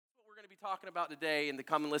be talking about today in the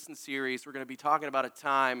Come and Listen series, we're going to be talking about a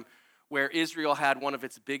time where Israel had one of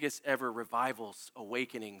its biggest ever revivals,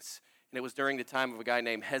 awakenings, and it was during the time of a guy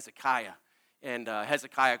named Hezekiah. And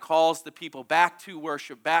Hezekiah calls the people back to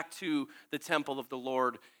worship, back to the temple of the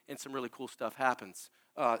Lord, and some really cool stuff happens.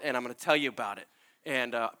 And I'm going to tell you about it,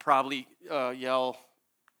 and probably yell,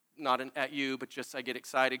 not at you, but just I get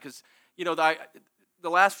excited because, you know, the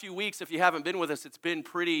last few weeks, if you haven't been with us, it's been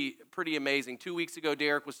pretty amazing. 2 weeks ago,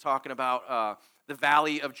 Derek was talking about the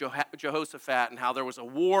Valley of Jehoshaphat and how there was a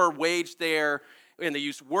war waged there, and they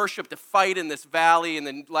used worship to fight in this valley. And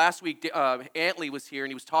then last week, Antley was here, and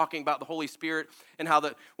he was talking about the Holy Spirit and how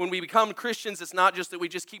when we become Christians, it's not just that we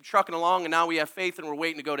just keep trucking along and now we have faith and we're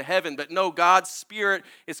waiting to go to heaven. But no, God's Spirit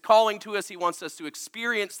is calling to us. He wants us to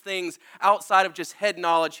experience things outside of just head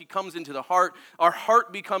knowledge. He comes into the heart. Our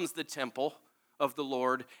heart becomes the temple of the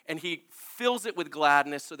Lord, and he fills it with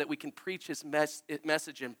gladness so that we can preach his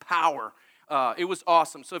message in power. It was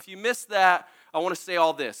awesome. So if you missed that, I want to say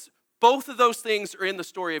all this. Both of those things are in the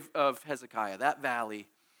story of Hezekiah, that valley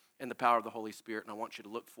and the power of the Holy Spirit, and I want you to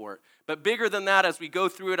look for it. But bigger than that, as we go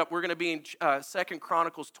through it, we're going to be in 2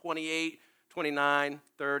 Chronicles 28, 29,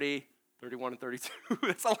 30, 31, and 32.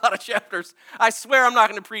 That's a lot of chapters. I swear I'm not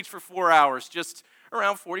going to preach for 4 hours, just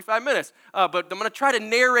around 45 minutes. But I'm going to try to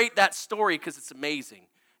narrate that story because it's amazing.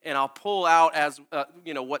 And I'll pull out as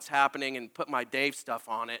what's happening and put my Dave stuff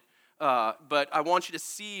on it. But I want you to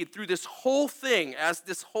see through this whole thing, as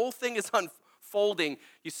this whole thing is unfolding,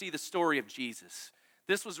 you see the story of Jesus.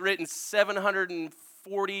 This was written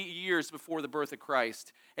 740 years before the birth of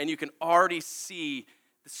Christ, and you can already see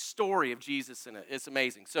the story of Jesus in it. It's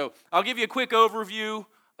amazing. So I'll give you a quick overview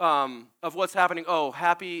of what's happening. Oh,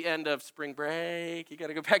 happy end of spring break. You got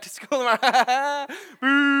to go back to school.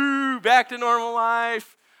 Woo, back to normal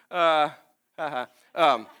life. I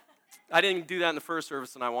didn't do that in the first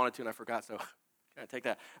service, and I wanted to, and I forgot, so gotta take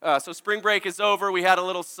that. So spring break is over. We had a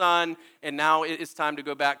little sun, and now it's time to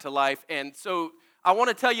go back to life. And so I want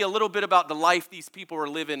to tell you a little bit about the life these people were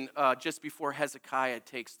living just before Hezekiah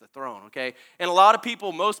takes the throne, okay? And a lot of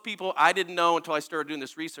people, most people, I didn't know until I started doing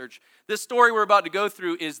this research. This story we're about to go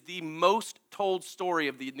through is the most told story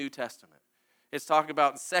of the New Testament. It's talking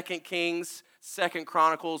about 2 Kings, 2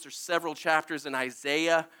 Chronicles. There's several chapters in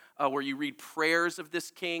Isaiah where you read prayers of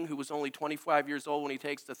this king who was only 25 years old when he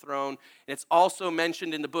takes the throne. And it's also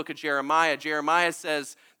mentioned in the book of Jeremiah. Jeremiah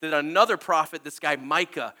says that another prophet, this guy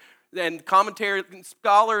Micah, and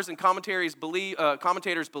scholars and commentators believe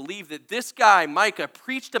that this guy, Micah,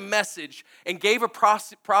 preached a message and gave a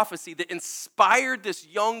prophecy that inspired this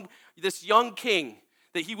young king,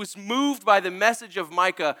 that he was moved by the message of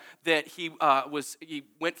Micah, that he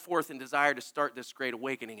went forth and desired to start this great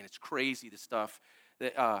awakening. And it's crazy, the stuff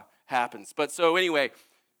that happens. But so anyway,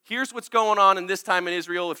 here's what's going on in this time in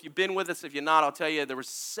Israel. If you've been with us, if you're not, I'll tell you, there were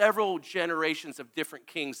several generations of different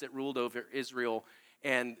kings that ruled over Israel.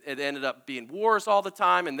 And it ended up being wars all the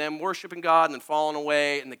time, and them worshiping God and then falling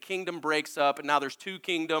away, and the kingdom breaks up, and now there's two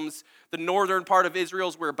kingdoms. The northern part of Israel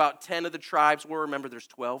is where about 10 of the tribes were. Remember, there's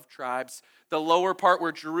 12 tribes. The lower part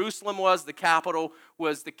where Jerusalem was, the capital,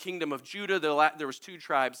 was the kingdom of Judah. There was 2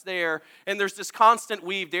 tribes there. And there's this constant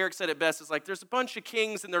weave. Derek said it best. It's like there's a bunch of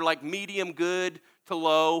kings, and they're like medium good to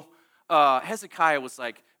low. Hezekiah was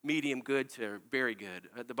like medium good to very good.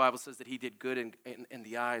 The Bible says that he did good in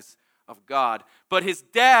the eyes of God. But his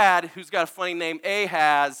dad, who's got a funny name,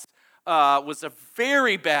 Ahaz, was a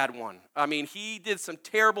very bad one. I mean, he did some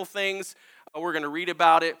terrible things. We're going to read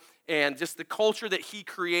about it. And just the culture that he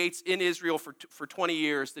creates in Israel for 20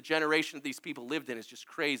 years, the generation that these people lived in, is just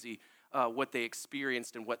crazy what they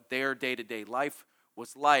experienced and what their day-to-day life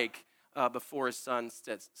was like before his son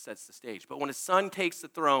sets the stage. But when his son takes the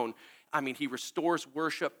throne, I mean, he restores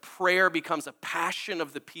worship. Prayer becomes a passion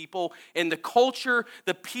of the people. And the culture,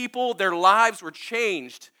 the people, their lives were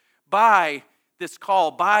changed by this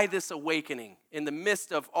call, by this awakening. In the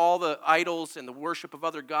midst of all the idols and the worship of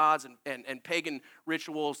other gods and pagan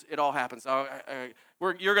rituals, it all happens.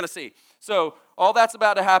 You're going to see. So all that's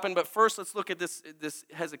about to happen. But first, let's look at this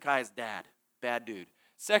Hezekiah's dad. Bad dude.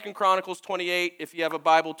 2 Chronicles 28. If you have a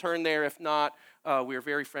Bible, turn there. If not, we are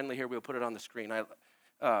very friendly here. We'll put it on the screen.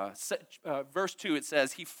 Verse 2, it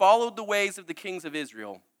says, "He followed the ways of the kings of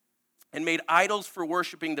Israel and made idols for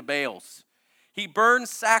worshiping the Baals. He burned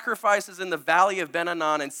sacrifices in the valley of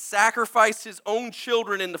Ben-Anon and sacrificed his own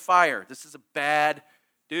children in the fire." This is a bad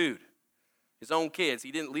dude. His own kids.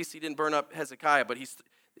 At least he didn't burn up Hezekiah, but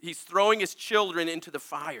he's throwing his children into the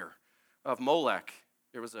fire of Molech.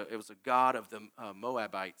 It was a god of the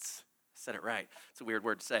Moabites. said it right. It's a weird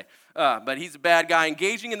word to say. But he's a bad guy,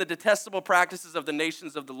 engaging in the detestable practices of the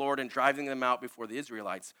nations of the Lord and driving them out before the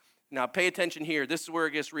Israelites. Now, pay attention here. This is where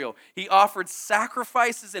it gets real. He offered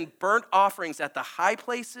sacrifices and burnt offerings at the high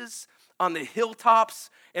places, on the hilltops,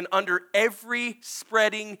 and under every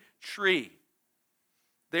spreading tree.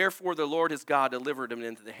 Therefore, the Lord his God delivered him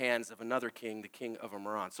into the hands of another king, the king of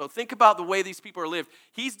Aram. So think about the way these people are lived.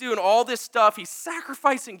 He's doing all this stuff. He's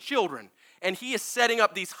sacrificing children, and he is setting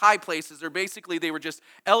up these high places. They were just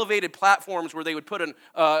elevated platforms where they would put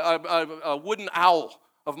a wooden owl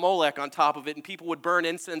of Molech on top of it, and people would burn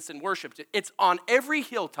incense and worship it. It's on every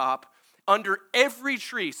hilltop, under every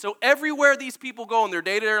tree. So everywhere these people go in their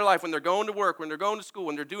day-to-day life, when they're going to work, when they're going to school,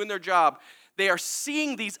 when they're doing their job, they are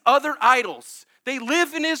seeing these other idols. They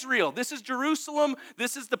live in Israel. This is Jerusalem.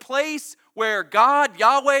 This is the place where God,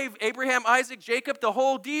 Yahweh, Abraham, Isaac, Jacob, the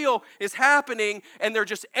whole deal is happening, and they're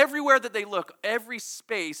just everywhere that they look. Every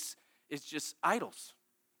space is just idols.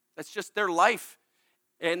 That's just their life,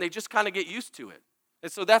 and they just kind of get used to it.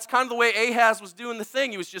 And so that's kind of the way Ahaz was doing the thing.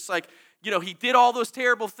 He was just like, he did all those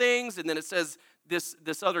terrible things, and then it says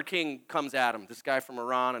this other king comes at him, this guy from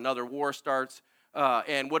Iran. Another war starts.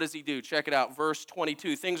 And what does he do? Check it out. Verse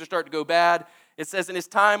 22. Things are starting to go bad. It says, in his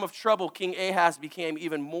time of trouble, King Ahaz became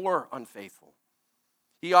even more unfaithful.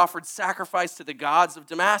 He offered sacrifice to the gods of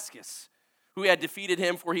Damascus, who had defeated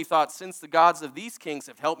him, for he thought, since the gods of these kings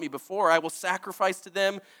have helped me before, I will sacrifice to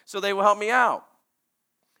them so they will help me out.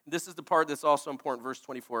 This is the part that's also important. Verse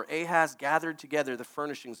 24. Ahaz gathered together the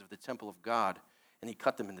furnishings of the temple of God, and he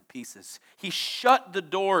cut them into pieces. He shut the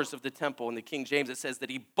doors of the temple. In the King James, it says that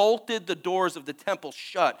he bolted the doors of the temple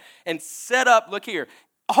shut and set up, look here,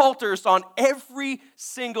 altars on every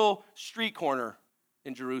single street corner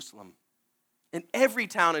in Jerusalem. In every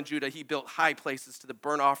town in Judah, he built high places to the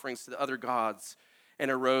burnt offerings to the other gods, and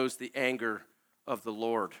arose the anger of the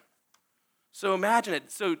Lord. So imagine it.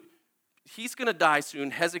 So he's going to die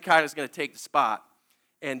soon. Hezekiah is going to take the spot.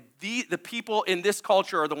 And the people in this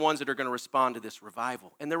culture are the ones that are going to respond to this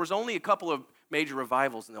revival. And there was only a couple of major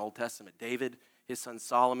revivals in the Old Testament. David, his son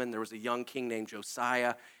Solomon, there was a young king named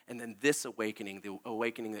Josiah, and then this awakening, the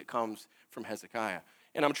awakening that comes from Hezekiah.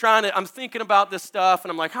 And I'm thinking about this stuff,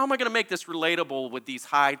 and I'm like, how am I going to make this relatable with these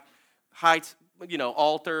high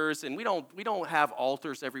altars? And we don't have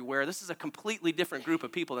altars everywhere. This is a completely different group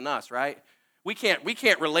of people than us, right? We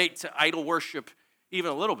can't relate to idol worship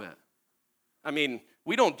even a little bit. I mean,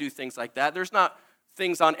 we don't do things like that. There's not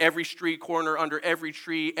things on every street corner, under every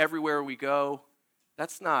tree, everywhere we go.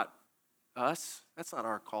 That's not us. That's not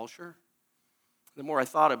our culture. The more I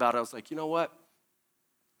thought about it, I was like, you know what?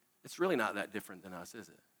 It's really not that different than us, is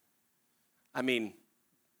it? I mean,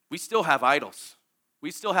 we still have idols. We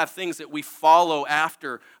still have things that we follow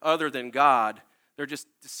after other than God. They're just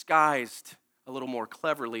disguised a little more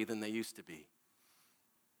cleverly than they used to be.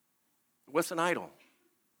 What's an idol?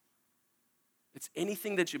 It's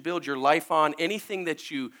anything that you build your life on, anything that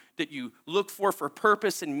you look for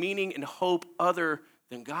purpose and meaning and hope other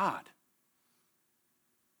than God.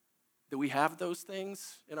 Do we have those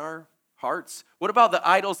things in our hearts? What about the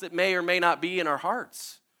idols that may or may not be in our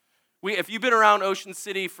hearts? If you've been around Ocean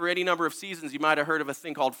City for any number of seasons, you might have heard of a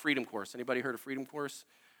thing called Freedom Course. Anybody heard of Freedom Course?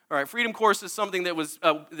 All right, Freedom Course is something that was,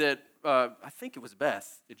 I think it was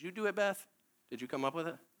Beth. Did you do it, Beth? Did you come up with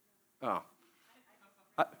it?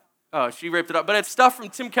 Oh, she ripped it up. But it's stuff from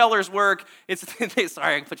Tim Keller's work.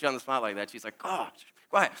 Sorry, I put you on the spot like that. She's like, oh,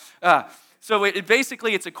 quiet. So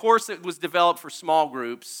basically, it's a course that was developed for small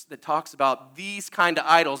groups that talks about these kind of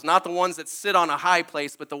idols, not the ones that sit on a high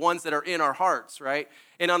place, but the ones that are in our hearts, right?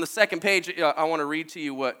 And on the second page, I want to read to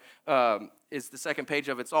you what is the second page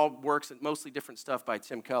of it. It's all works and mostly different stuff by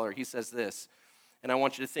Tim Keller. He says this, and I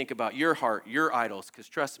want you to think about your heart, your idols, because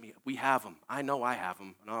trust me, we have them. I know I have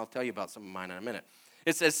them, and I'll tell you about some of mine in a minute.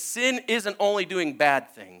 It says, sin isn't only doing bad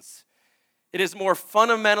things. It is more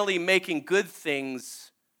fundamentally making good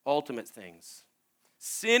things ultimate things.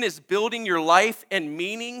 Sin is building your life and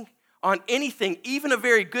meaning on anything, even a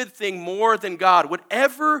very good thing, more than God.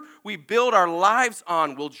 Whatever we build our lives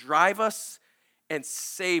on will drive us and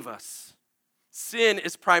save us. Sin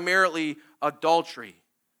is primarily adultery.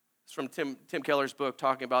 It's from Tim Keller's book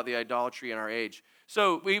talking about the idolatry in our age.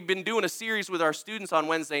 So we've been doing a series with our students on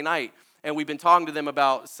Wednesday night, and we've been talking to them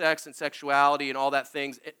about sex and sexuality and all that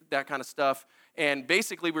kind of stuff. And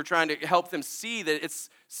basically, we're trying to help them see that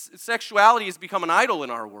sexuality has become an idol in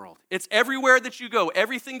our world. It's everywhere that you go,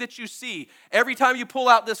 everything that you see. Every time you pull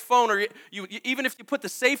out this phone, or even if you put the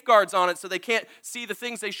safeguards on it so they can't see the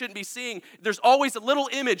things they shouldn't be seeing, there's always a little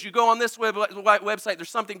image. You go on this website, there's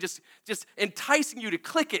something just enticing you to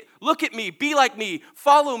click it. Look at me, be like me,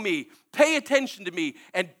 follow me, pay attention to me.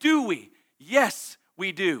 And do we? Yes,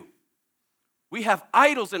 we do. We have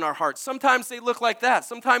idols in our hearts. Sometimes they look like that.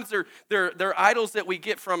 Sometimes they're idols that we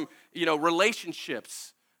get from,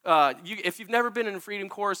 relationships. If you've never been in a Freedom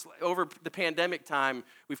course over the pandemic time,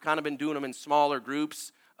 we've kind of been doing them in smaller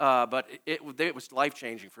groups, but it was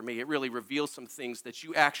life-changing for me. It really reveals some things that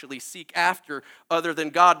you actually seek after other than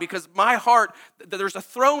God, because my heart, there's a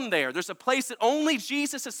throne there. There's a place that only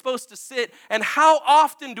Jesus is supposed to sit, and how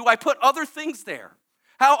often do I put other things there?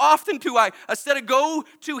 How often do I, instead of go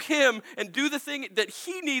to him and do the thing that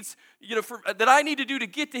he needs, that I need to do to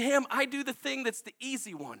get to him, I do the thing that's the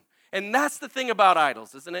easy one. And that's the thing about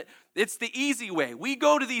idols, isn't it? It's the easy way. We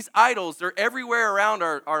go to these idols, they're everywhere around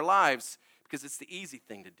our lives because it's the easy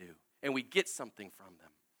thing to do. And we get something from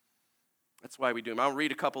them. That's why we do them. I'll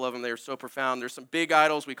read a couple of them. They're so profound. There's some big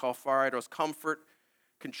idols we call far idols: comfort,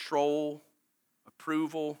 control,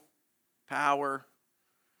 approval, power,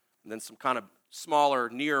 and then some kind of smaller,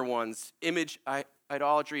 near ones. Image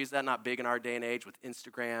idolatry, is that not big in our day and age with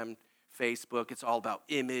Instagram, Facebook? It's all about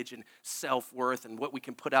image and self-worth and what we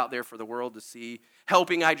can put out there for the world to see.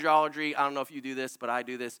 Helping idolatry, I don't know if you do this, but I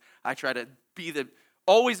do this. I try to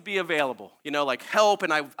always be available, like help,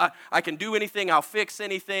 and I can do anything, I'll fix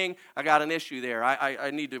anything. I got an issue there.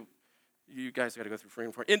 I need to, you guys got to go through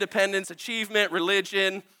freedom for independence, achievement,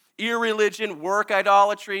 religion, irreligion, work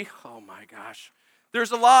idolatry. Oh my gosh.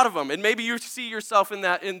 There's a lot of them, and maybe you see yourself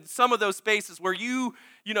in some of those spaces where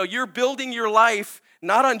you're building your life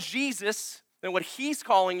not on Jesus and what he's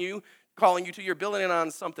calling you to. You're building it on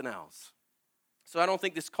something else. So I don't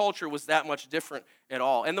think this culture was that much different at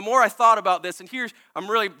all. And the more I thought about this, and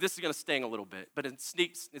this is going to sting a little bit, but it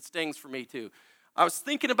stings for me too. I was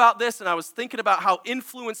thinking about this, and I was thinking about how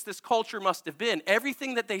influenced this culture must have been.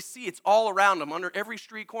 Everything that they see, it's all around them, under every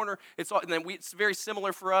street corner. It's very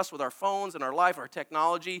similar for us with our phones and our life, our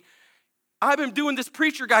technology. I've been doing this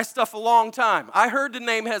preacher guy stuff a long time. I heard the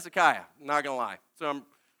name Hezekiah, not going to lie, so I'm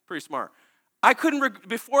pretty smart.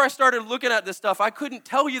 Before I started looking at this stuff, I couldn't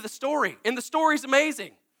tell you the story, and the story's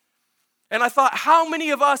amazing. And I thought, how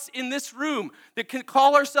many of us in this room that can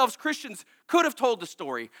call ourselves Christians could have told the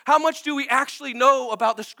story? How much do we actually know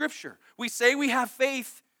about the Scripture? We say we have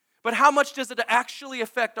faith, but how much does it actually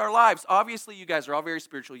affect our lives? Obviously, you guys are all very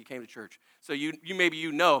spiritual. You came to church, so maybe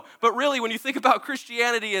you know. But really, when you think about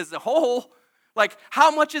Christianity as a whole, like,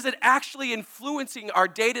 how much is it actually influencing our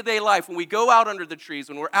day-to-day life when we go out under the trees,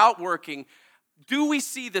 when we're out working? Do we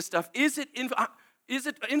see this stuff? Is it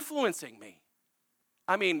influencing me?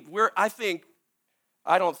 I mean,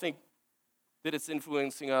 I don't think that it's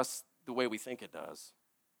influencing us the way we think it does.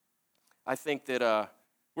 I think that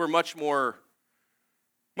we're much more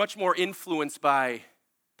influenced by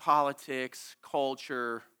politics,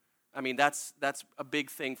 culture. I mean, that's a big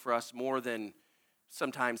thing for us, more than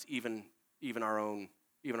sometimes even our own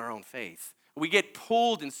faith. We get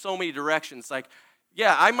pulled in so many directions. Like,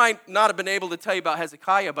 yeah, I might not have been able to tell you about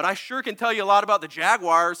Hezekiah, but I sure can tell you a lot about the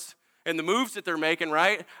Jaguars and the moves that they're making,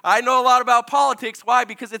 right? I know a lot about politics. Why?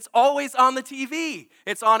 Because it's always on the TV.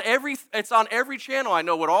 It's on every channel. I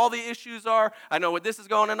know what all the issues are. I know what this is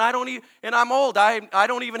going, and I'm old. I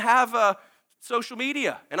don't even have social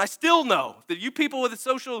media, and I still know that you people with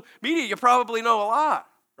social media, you probably know a lot,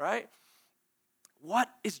 right? What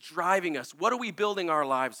is driving us? What are we building our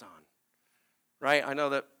lives on, right? I know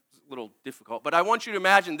that's a little difficult, but I want you to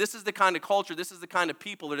imagine this is the kind of culture, this is the kind of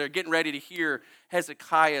people that are getting ready to hear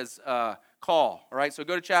Hezekiah's call, all right? So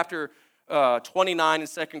go to chapter 29 in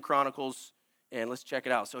 2 Chronicles, and let's check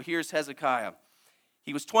it out. So here's Hezekiah.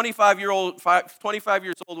 He was 25 years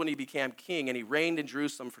old when he became king, and he reigned in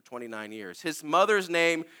Jerusalem for 29 years. His mother's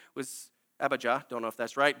name was Abijah, don't know if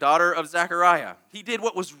that's right, daughter of Zechariah. He did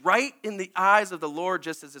what was right in the eyes of the Lord,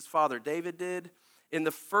 just as his father David did. In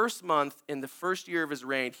the first month, in the first year of his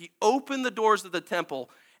reign, he opened the doors of the temple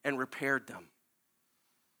and repaired them.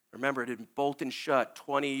 Remember, it had been bolted shut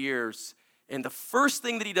 20 years. And the first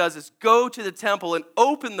thing that he does is go to the temple and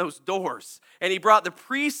open those doors. And he brought the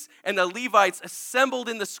priests and the Levites assembled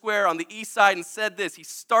in the square on the east side and said this. He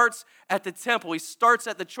starts at the temple. He starts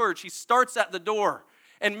at the church. He starts at the door.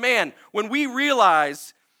 And man, when we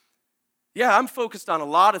realize, yeah, I'm focused on a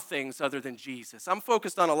lot of things other than Jesus. I'm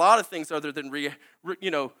focused on a lot of things other than,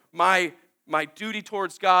 my duty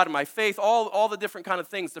towards God and my faith, all the different kind of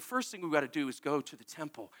things. The first thing we've got to do is go to the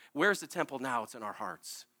temple. Where's the temple now? It's in our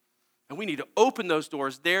hearts. And we need to open those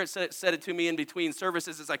doors. There, it said it to me in between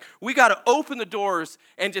services. It's like, we got to open the doors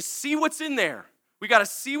and just see what's in there. We got to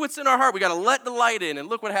see what's in our heart. We got to let the light in. And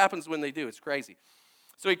look what happens when they do. It's crazy.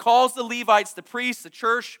 So he calls the Levites, the priests, the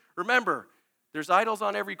church. Remember, there's idols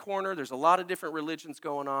on every corner. There's a lot of different religions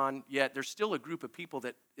going on. Yet there's still a group of people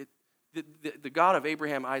that the God of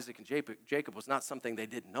Abraham, Isaac, and Jacob was not something they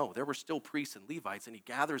didn't know. There were still priests and Levites, and he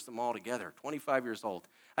gathers them all together, 25 years old.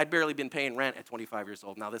 I'd barely been paying rent at 25 years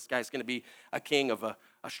old. Now this guy's going to be a king of a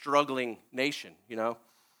struggling nation, you know.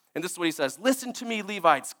 And this is what he says, listen to me,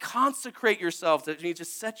 Levites, consecrate yourselves. That means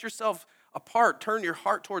just set yourself apart, turn your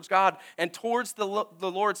heart towards God and towards the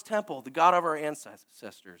Lord's temple, the God of our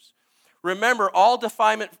ancestors. Remove all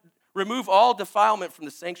defilement from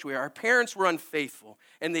the sanctuary. Our parents were unfaithful,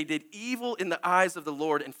 and they did evil in the eyes of the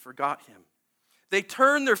Lord and forgot him. They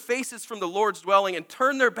turned their faces from the Lord's dwelling and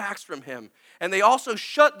turned their backs from him. And they also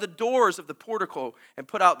shut the doors of the portico and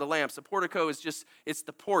put out the lamps. The portico it's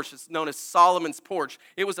the porch. It's known as Solomon's porch.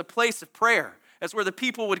 It was a place of prayer. That's where the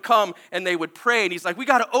people would come and they would pray. And he's like, we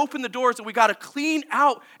got to open the doors and we got to clean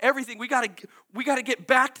out everything. We got to get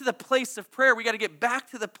back to the place of prayer. We got to get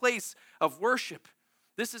back to the place of worship.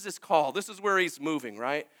 This is his call. This is where he's moving,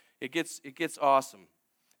 right? It gets awesome.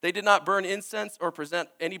 They did not burn incense or present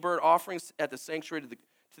any burnt offerings at the sanctuary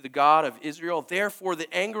to the God of Israel. Therefore,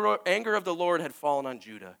 the anger of the Lord had fallen on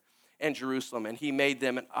Judah and Jerusalem, and he made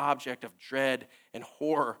them an object of dread and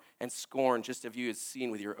horror and scorn, just as you had seen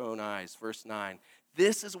with your own eyes. Verse 9,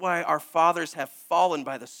 this is why our fathers have fallen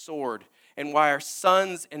by the sword, and why our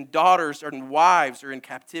sons and daughters and wives are in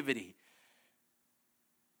captivity.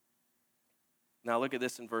 Now look at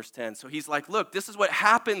this in verse 10. So he's like, look, this is what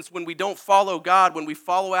happens when we don't follow God, when we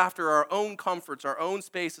follow after our own comforts, our own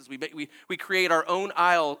spaces. We create our own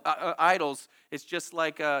idols. It's just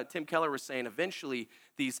like Tim Keller was saying, eventually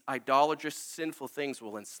these idolatrous, sinful things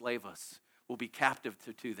will enslave us. We'll be captive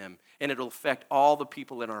to them, and it'll affect all the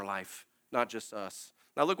people in our life, not just us.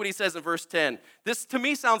 Now look what he says in verse 10. This to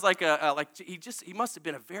me sounds like he must have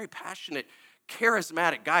been a very passionate,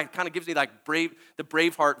 charismatic guy. It kind of gives me like the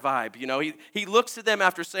Braveheart vibe, you know. He looks at them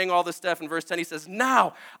after saying all this stuff in verse 10. He says,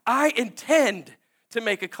 now I intend to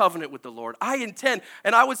make a covenant with the Lord. I intend.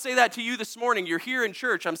 And I would say that to you this morning. You're here in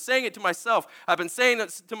church. I'm saying it to myself. I've been saying it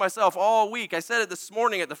to myself all week. I said it this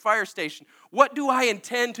morning at the fire station. What do I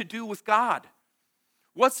intend to do with God?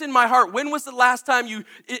 What's in my heart? When was the last time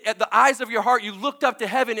at the eyes of your heart, you looked up to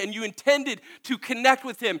heaven and you intended to connect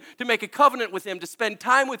with him, to make a covenant with him, to spend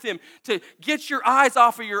time with him, to get your eyes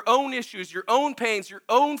off of your own issues, your own pains, your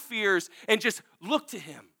own fears, and just look to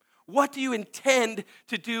him? What do you intend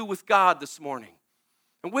to do with God this morning?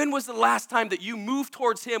 And when was the last time that you moved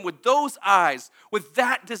towards him with those eyes, with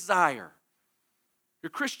that desire? You're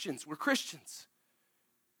Christians. We're Christians.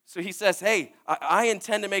 So he says, hey, I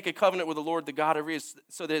intend to make a covenant with the Lord, the God of Israel,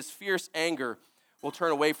 so that his fierce anger will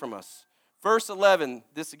turn away from us. Verse 11,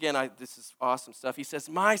 this is awesome stuff. He says,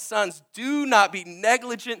 my sons, do not be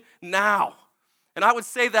negligent now. And I would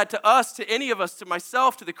say that to us, to any of us, to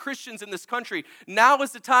myself, to the Christians in this country. Now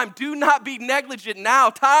is the time. Do not be negligent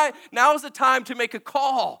now. Now is the time to make a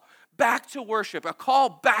call back to worship, a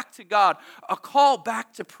call back to God, a call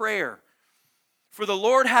back to prayer. For the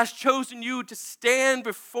Lord has chosen you to stand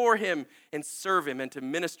before him and serve him and to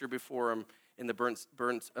minister before him in the burn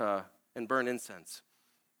incense.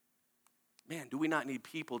 Man, do we not need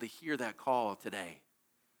people to hear that call today?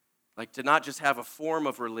 Like to not just have a form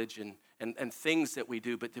of religion and things that we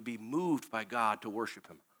do, but to be moved by God to worship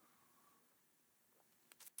him.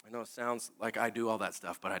 I know it sounds like I do all that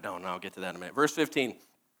stuff, but I don't. And I'll get to that in a minute. Verse 15.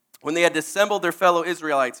 When they had dissembled their fellow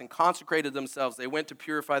Israelites and consecrated themselves, they went to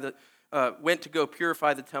go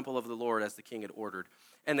purify the temple of the Lord as the king had ordered.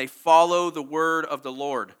 And they follow the word of the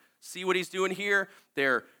Lord. See what he's doing here?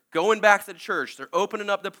 They're going back to the church. They're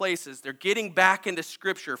opening up the places. They're getting back into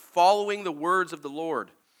Scripture, following the words of the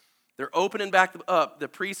Lord. They're opening back up. The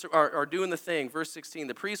priests are doing the thing. Verse 16,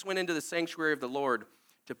 the priests went into the sanctuary of the Lord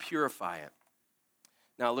to purify it.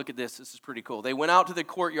 Now look at this. This is pretty cool. They went out to the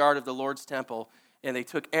courtyard of the Lord's temple, and they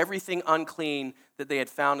took everything unclean that they had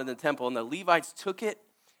found in the temple. And the Levites took it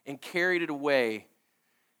and carried it away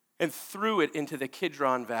and threw it into the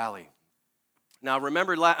Kidron Valley. Now,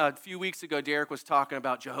 remember a few weeks ago, Derek was talking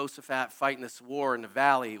about Jehoshaphat fighting this war in the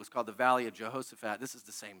valley. It was called the Valley of Jehoshaphat. This is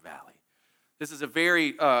the same valley. This is a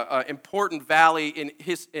very important valley in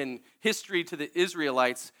history to the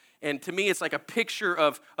Israelites. And to me, it's like a picture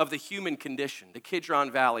of the human condition, the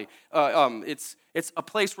Kidron Valley. It's a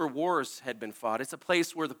place where wars had been fought. It's a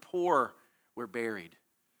place where the poor were buried.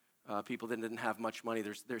 People that didn't have much money.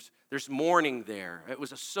 There's mourning there. It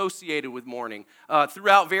was associated with mourning.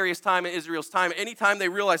 Throughout various time in Israel's time, anytime they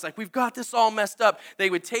realized, like, we've got this all messed up, they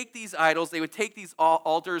would take these idols, they would take these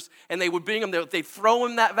altars, and they would bring them, they'd throw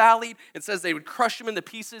them in that valley. It says they would crush them into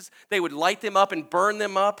pieces. They would light them up and burn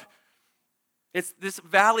them up. It's this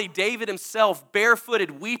valley, David himself,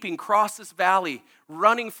 barefooted, weeping, crossed this valley,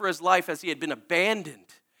 running for his life as he had been abandoned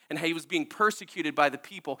and he was being persecuted by the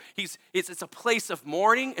people. It's a place of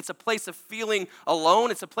mourning. It's a place of feeling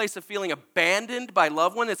alone. It's a place of feeling abandoned by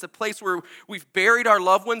loved ones. It's a place where we've buried our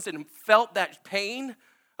loved ones and felt that pain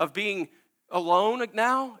of being alone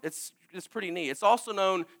now. It's pretty neat. It's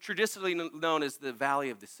also traditionally known as the Valley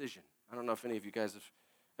of Decision. I don't know if any of you guys have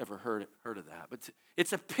ever heard of that, but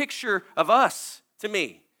it's a picture of us to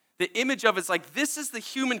me. The image of it's like, this is the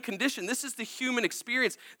human condition. This is the human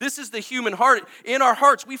experience. This is the human heart. In our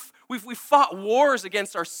hearts, we've fought wars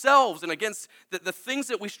against ourselves and against the things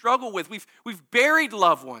that we struggle with. We've buried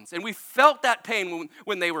loved ones, and we felt that pain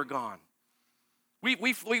when they were gone.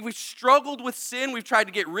 We've struggled with sin. We've tried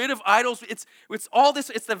to get rid of idols. It's all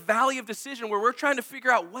this. It's the valley of decision where we're trying to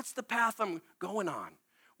figure out what's the path I'm going on.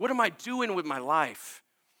 What am I doing with my life?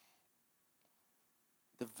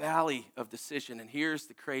 The valley of decision. And here's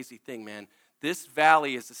the crazy thing, man. This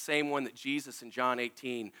valley is the same one that Jesus in John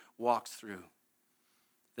 18 walks through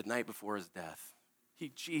the night before his death.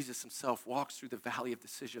 Jesus himself walks through the valley of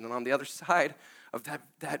decision. And on the other side of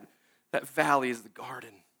that valley is the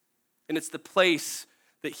garden. And it's the place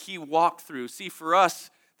that he walked through. See, for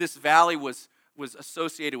us, this valley was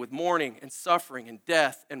associated with mourning and suffering and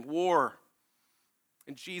death and war.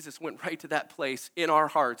 And Jesus went right to that place in our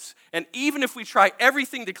hearts. And even if we try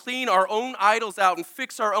everything to clean our own idols out and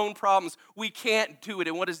fix our own problems, we can't do it.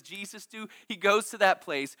 And what does Jesus do? He goes to that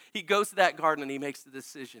place, he goes to that garden, and he makes the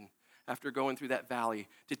decision after going through that valley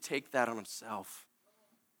to take that on himself.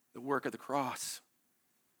 The work of the cross.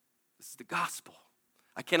 This is the gospel.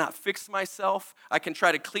 I cannot fix myself. I can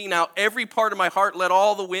try to clean out every part of my heart, let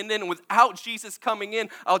all the wind in, and without Jesus coming in,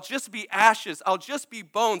 I'll just be ashes. I'll just be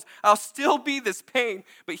bones. I'll still be this pain.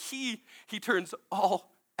 But he turns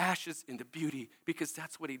all ashes into beauty because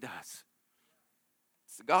that's what he does.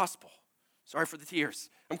 It's the gospel. Sorry for the tears.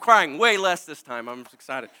 I'm crying way less this time. I'm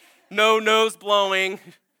excited. No nose blowing.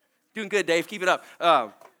 Doing good, Dave. Keep it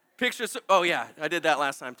up. Pictures. Oh, yeah. I did that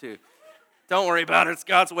last time, too. Don't worry about it. It's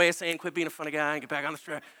God's way of saying, quit being a funny guy and get back on the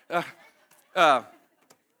track.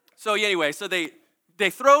 So they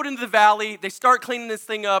throw it into the valley. They start cleaning this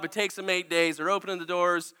thing up. It takes them 8 days. They're opening the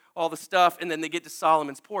doors, all the stuff, and then they get to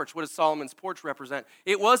Solomon's porch. What does Solomon's porch represent?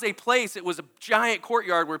 It was a place. It was a giant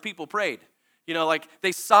courtyard where people prayed. You know, like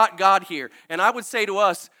they sought God here. And I would say to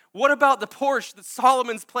us, what about the porch that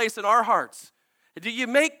Solomon's placed in our hearts? Do you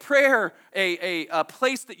make prayer a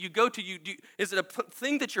place that you go to? Is it a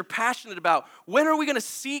thing that you're passionate about? When are we going to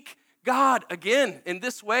seek God again in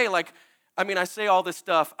this way? I say all this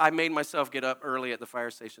stuff. I made myself get up early at the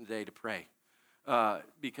fire station today to pray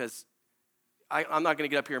because I'm not going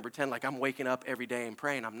to get up here and pretend like I'm waking up every day and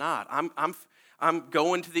praying. I'm not. I'm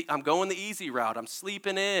going the easy route. I'm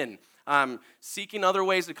sleeping in. I'm seeking other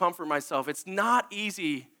ways to comfort myself. It's not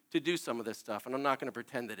easy to do some of this stuff, and I'm not going to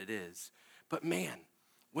pretend that it is. But man,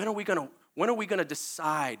 when are we gonna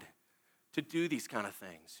decide to do these kind of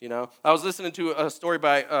things? You know, I was listening to a story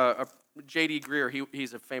by J.D. Greear.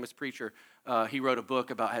 He's a famous preacher. He wrote a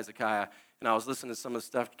book about Hezekiah, and I was listening to some of the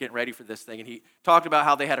stuff getting ready for this thing, and he talked about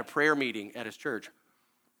how they had a prayer meeting at his church.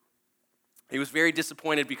 He was very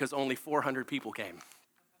disappointed because only 400 people came.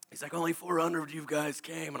 He's like, only 400 of you guys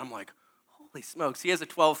came, and I'm like, holy smokes. He has a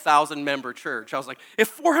 12,000 member church. I was like, if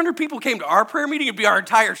 400 people came to our prayer meeting, it'd be our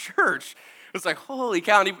entire church. It was like, holy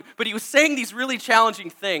cow. But he was saying these really challenging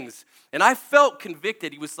things. And I felt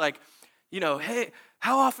convicted. He was like, hey,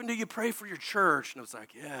 how often do you pray for your church? And I was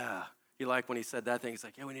like, yeah. You like when he said that thing? He's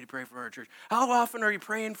like, yeah, we need to pray for our church. How often are you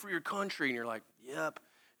praying for your country? And you're like, yep.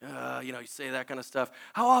 You say that kind of stuff.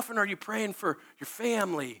 How often are you praying for your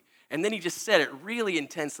family? And then he just said it really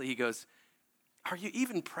intensely. He goes, are you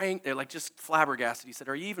even praying? They're like just flabbergasted. He said,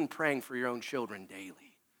 are you even praying for your own children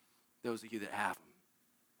daily? Those of you that have them.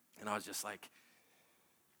 And I was just like,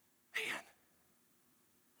 man,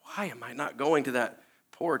 why am I not going to that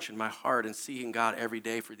porch in my heart and seeing God every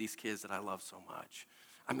day for these kids that I love so much?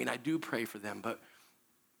 I do pray for them, but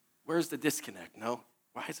where's the disconnect? No?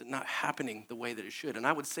 Why is it not happening the way that it should? And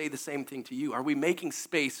I would say the same thing to you. Are we making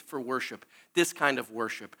space for worship, this kind of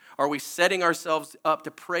worship? Are we setting ourselves up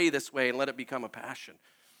to pray this way and let it become a passion?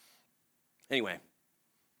 Anyway,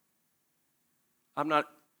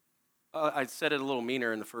 I said it a little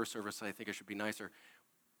meaner in the first service, so I think it should be nicer.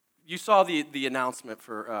 You saw the announcement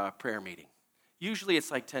for prayer meeting. Usually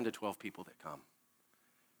it's like 10 to 12 people that come.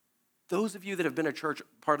 Those of you that have been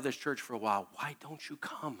part of this church for a while, why don't you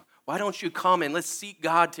come? Why don't you come and let's seek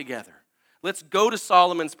God together? Let's go to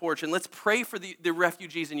Solomon's porch and let's pray for the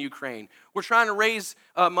refugees in Ukraine. We're trying to raise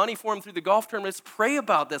money for them through the golf tournament. Let's pray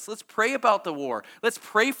about this. Let's pray about the war. Let's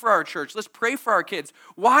pray for our church. Let's pray for our kids.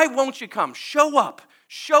 Why won't you come? Show up.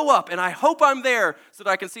 show up, and I hope I'm there so that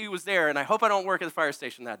I can see who was there, and I hope I don't work at the fire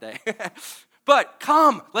station that day. But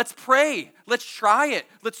come, let's pray. Let's try it.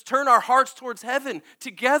 Let's turn our hearts towards heaven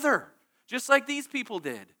together, just like these people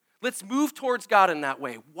did. Let's move towards God in that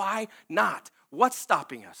way. Why not? What's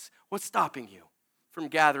stopping us? What's stopping you from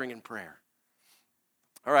gathering in prayer?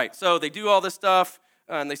 All right, so they do all this stuff,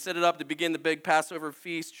 and they set it up to begin the big Passover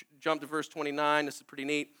feast. Jump to verse 29. This is pretty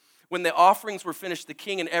neat. When the offerings were finished, the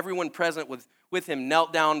king and everyone present with him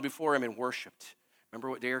knelt down before him and worshiped. Remember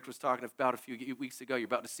what Derek was talking about a few weeks ago? You're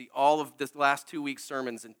about to see all of this last 2 weeks'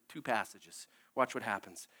 sermons in 2 passages. Watch what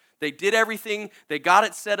happens. They did everything, they got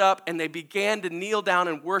it set up, and they began to kneel down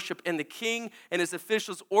and worship. And the king and his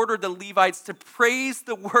officials ordered the Levites to praise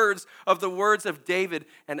the words of David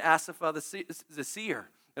and Asaph the seer.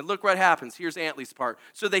 And look what happens. Here's Antley's part.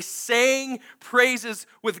 So they sang praises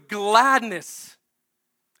with gladness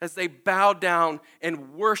as they bowed down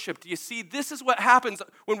and worshiped. You see, this is what happens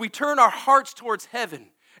when we turn our hearts towards heaven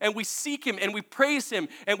and we seek him and we praise him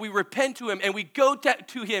and we repent to him and we go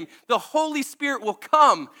to him. The Holy Spirit will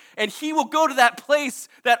come and he will go to that place,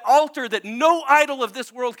 that altar that no idol of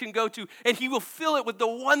this world can go to, and he will fill it with the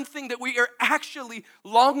one thing that we are actually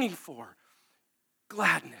longing for: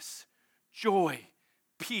 gladness, joy,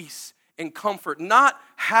 peace, and comfort. Not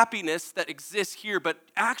happiness that exists here, but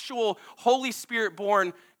actual Holy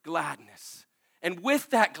Spirit-born gladness. And with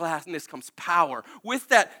that gladness comes power. With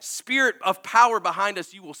that spirit of power behind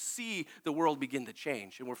us, you will see the world begin to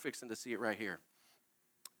change. And we're fixing to see it right here.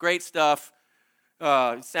 Great stuff.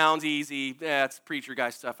 It sounds easy. Yeah, it's preacher guy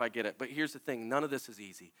stuff. I get it. But here's the thing. None of this is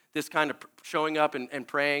easy. This kind of showing up and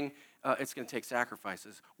praying, it's going to take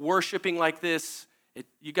sacrifices. Worshiping like this,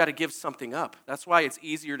 you got to give something up. That's why it's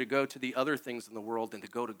easier to go to the other things in the world than to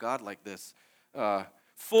go to God like this.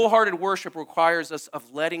 Full-hearted worship requires us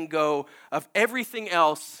of letting go of everything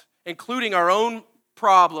else, including our own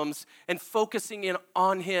problems, and focusing in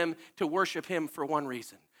on him to worship him for one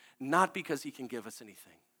reason. Not because he can give us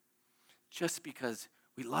anything. Just because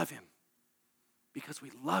we love him. Because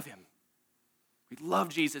we love him. We love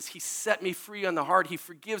Jesus. He set me free on the heart. He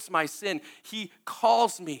forgives my sin. He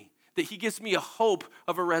calls me. That he gives me a hope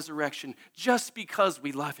of a resurrection just because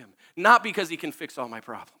we love him. Not because he can fix all my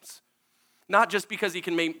problems. Not just because he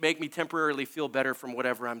can make me temporarily feel better from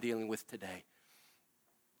whatever I'm dealing with today.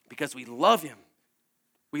 Because we love him.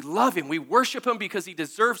 We love him. We worship him because he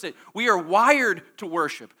deserves it. We are wired to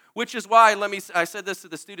worship, which is why, I said this to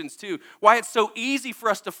the students too, why it's so easy for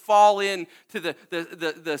us to fall into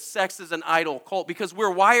the sex as an idol cult, because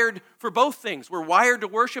we're wired for both things. We're wired to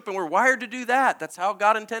worship and we're wired to do that. That's how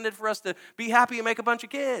God intended for us to be happy and make a bunch of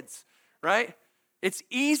kids, right? It's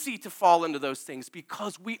easy to fall into those things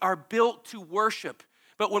because we are built to worship.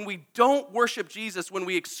 But when we don't worship Jesus, when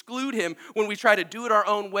we exclude him, when we try to do it our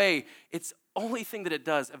own way, it's only thing that it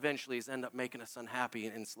does eventually is end up making us unhappy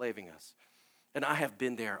and enslaving us. And I have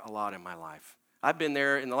been there a lot in my life. I've been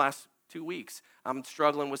there in the last 2 weeks. I'm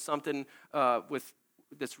struggling with something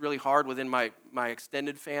that's really hard within my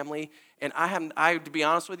extended family. And to be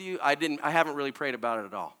honest with you, I haven't really prayed about it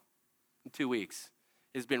at all in 2 weeks.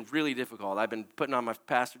 It's been really difficult. I've been putting on my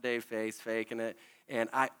Pastor Dave face, faking it. And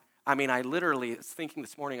I literally was thinking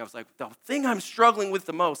this morning, I was like, the thing I'm struggling with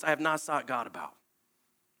the most, I have not sought God about.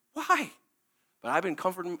 Why? But I'm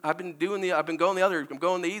going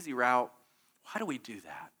the easy route. Why do we do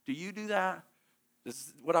that? Do you do that?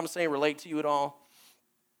 Does what I'm saying relate to you at all?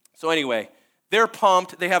 So anyway, they're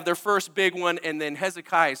pumped. They have their first big one, and then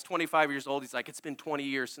Hezekiah is 25 years old. He's like, it's been 20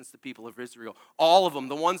 years since the people of Israel. All of them,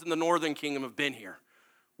 the ones in the northern kingdom, have been here.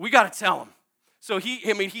 We got to tell them. So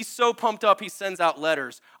he's so pumped up, he sends out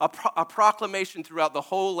letters, a proclamation throughout the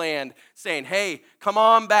whole land saying, hey, come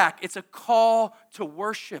on back. It's a call to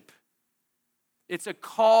worship. It's a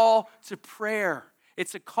call to prayer.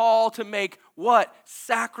 It's a call to make what?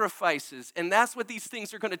 Sacrifices. And that's what these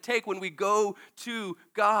things are going to take when we go to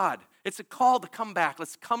God. It's a call to come back.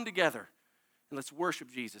 Let's come together and let's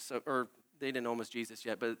worship Jesus. Or they didn't know him as Jesus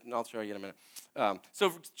yet, but I'll show you in a minute.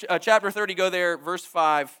 Chapter 30, go there, verse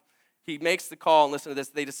 5. He makes the call, and listen to this.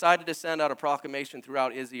 They decided to send out a proclamation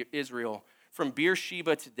throughout Israel from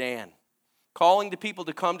Beersheba to Dan, calling the people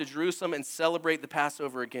to come to Jerusalem and celebrate the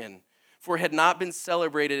Passover again, for it had not been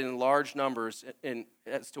celebrated in large numbers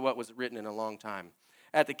as to what was written in a long time.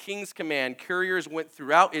 At the king's command, couriers went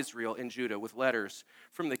throughout Israel and Judah with letters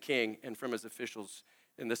from the king and from his officials.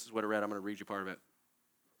 And this is what I read. I'm going to read you part of it.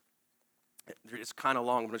 It's kind of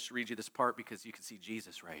long. I'm going to just read you this part because you can see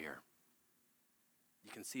Jesus right here.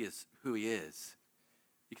 You can see who he is.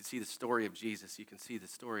 You can see the story of Jesus. You can see the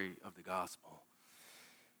story of the gospel.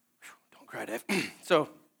 Don't cry, Dave. So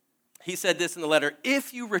he said this in the letter,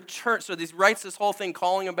 if you return, so he writes this whole thing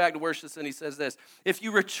calling them back to worship, and he says this, if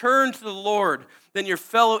you return to the Lord, then your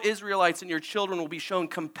fellow Israelites and your children will be shown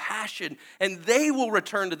compassion, and they will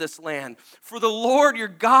return to this land. For the Lord your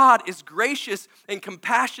God is gracious and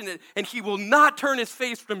compassionate, and he will not turn his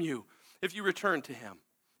face from you if you return to him.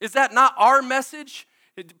 Is that not our message?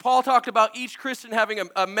 Paul talked about each Christian having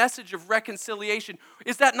a message of reconciliation.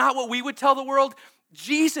 Is that not what we would tell the world?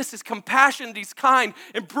 Jesus is compassionate, he's kind,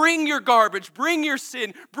 and bring your garbage, bring your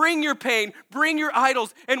sin, bring your pain, bring your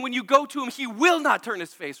idols, and when you go to him, he will not turn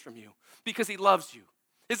his face from you because he loves you.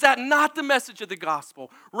 Is that not the message of the gospel?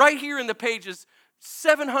 Right here in the pages,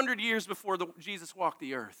 700 years before Jesus walked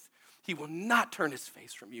the earth, he will not turn his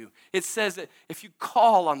face from you. It says that if you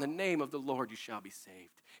call on the name of the Lord, you shall be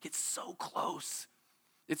saved. It's so close.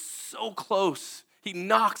 It's so close. He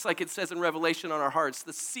knocks, like it says in Revelation, on our hearts.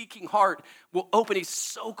 The seeking heart will open. He's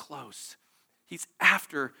so close. He's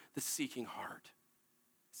after the seeking heart.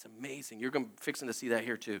 It's amazing. You're fixing to see that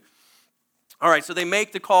here too. All right, so they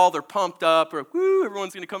make the call. They're pumped up. Woo,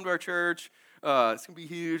 everyone's going to come to our church. It's going to be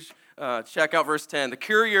huge. Check out verse 10. The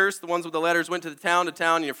couriers, the ones with the letters, went to town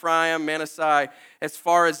in Ephraim, Manasseh, as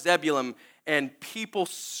far as Zebulun, and people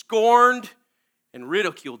scorned and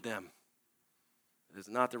ridiculed them. It is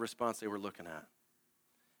not the response they were looking at.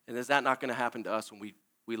 And is that not going to happen to us when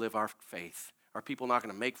we live our faith? Are people not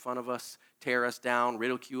going to make fun of us, tear us down,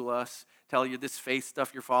 ridicule us, tell you this faith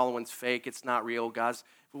stuff you're following is fake, it's not real,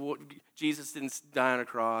 Jesus didn't die on a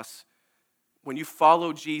cross? When you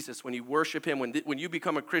follow Jesus, when you worship him, when you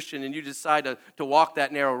become a Christian and you decide to walk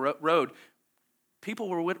that narrow road,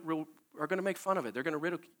 people are going to make fun of it. They're going to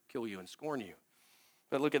ridicule you and scorn you.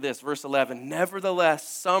 But look at this, verse 11. Nevertheless,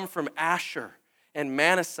 some from Asher and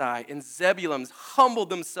Manasseh and Zebulun humbled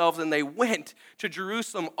themselves, and they went to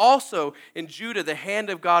Jerusalem. Also in Judah, the hand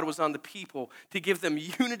of God was on the people to give them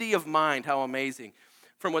unity of mind. How amazing.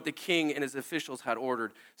 From what the king and his officials had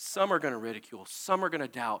ordered. Some are going to ridicule, some are going to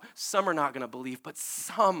doubt, some are not going to believe, but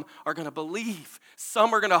some are going to believe.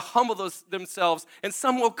 Some are going to humble themselves, and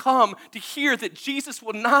some will come to hear that Jesus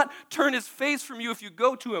will not turn his face from you if you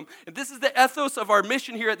go to him. And this is the ethos of our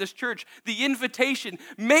mission here at this church, the invitation.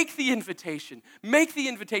 Make the invitation. Make the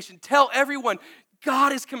invitation. Tell everyone,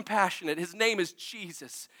 God is compassionate. His name is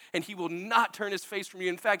Jesus, and he will not turn his face from you.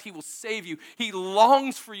 In fact, he will save you. He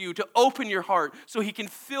longs for you to open your heart so he can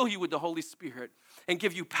fill you with the Holy Spirit and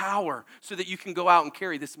give you power so that you can go out and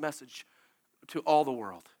carry this message to all the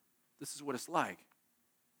world. This is what it's like.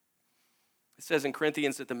 It says in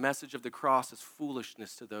Corinthians that the message of the cross is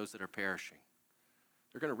foolishness to those that are perishing.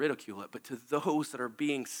 They're going to ridicule it, but to those that are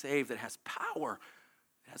being saved, it has power.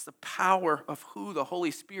 It has the power of who? The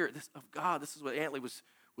Holy Spirit, of God. This is what Antley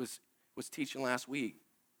was teaching last week.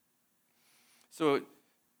 So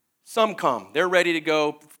some come. They're ready to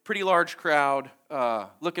go. Pretty large crowd.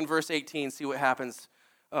 Look in verse 18, see what happens.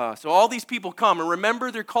 So all these people come, and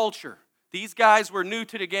remember their culture. These guys were new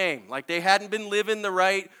to the game. Like they hadn't been living the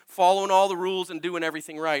right, following all the rules and doing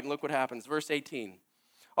everything right. And look what happens. Verse 18.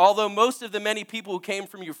 Although most of the many people who came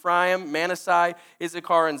from Ephraim, Manasseh,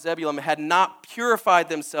 Issachar, and Zebulun had not purified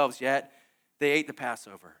themselves yet, they ate the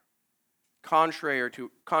Passover, contrary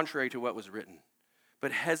to what was written.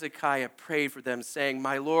 But Hezekiah prayed for them, saying,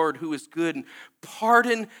 My Lord, who is good, and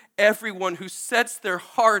pardon everyone who sets their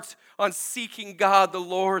hearts on seeking God, the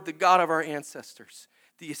Lord, the God of our ancestors.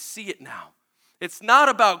 Do you see it now? It's not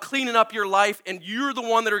about cleaning up your life and you're the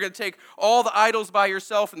one that are going to take all the idols by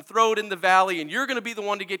yourself and throw it in the valley and you're going to be the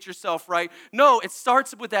one to get yourself right. No, it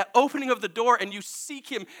starts with that opening of the door and you seek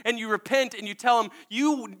him and you repent and you tell him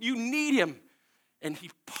you need him and he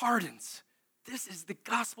pardons. This is the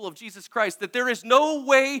gospel of Jesus Christ, that there is no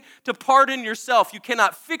way to pardon yourself. You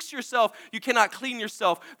cannot fix yourself. You cannot clean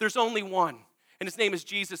yourself. There's only one. And his name is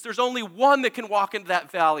Jesus. There's only one that can walk into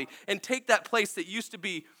that valley and take that place that used to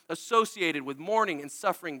be associated with mourning and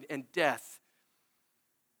suffering and death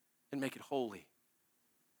and make it holy.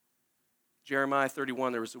 Jeremiah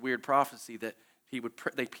 31, there was a weird prophecy that he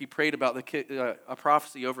prayed about a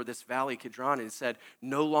prophecy over this valley, Kidron, and it said,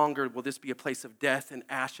 no longer will this be a place of death and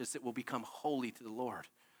ashes. It will become holy to the Lord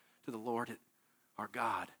our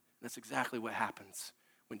God. And that's exactly what happens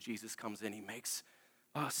when Jesus comes in. He makes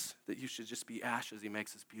us that you should just be ashes. He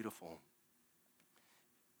makes us beautiful.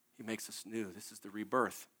 He makes us new. This is the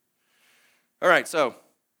rebirth. All right, so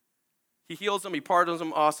he heals them. He pardons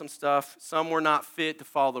them. Awesome stuff. Some were not fit to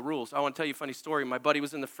follow the rules. I want to tell you a funny story. My buddy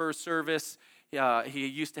was in the first service. He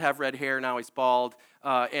used to have red hair. Now he's bald.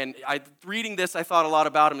 And reading this, I thought a lot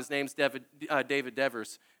about him. His name's David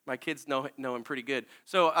Devers. My kids know him pretty good.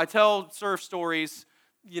 So I tell surf stories.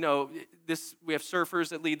 You know, we have surfers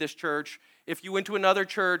that lead this church. If you went to another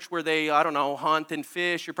church where they, I don't know, hunt and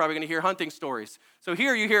fish, you're probably going to hear hunting stories. So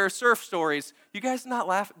here you hear surf stories. You guys not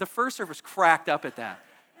laugh? The first service cracked up at that.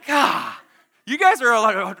 God, you guys are a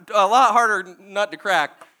lot harder nut to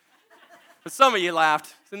crack. But some of you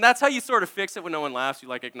laughed. And that's how you sort of fix it when no one laughs. You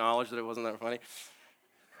like acknowledge that it wasn't that funny.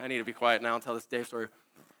 I need to be quiet now and tell this Dave story.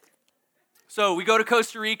 So we go to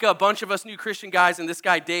Costa Rica, a bunch of us new Christian guys, and this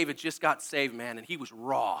guy David just got saved, man, and he was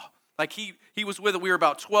raw. Like he was with it. We were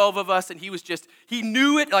about 12 of us, and he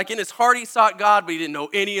knew it. Like in his heart, he sought God, but he didn't know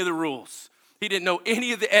any of the rules. He didn't know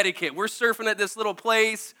any of the etiquette. We're surfing at this little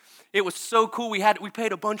place. It was so cool. We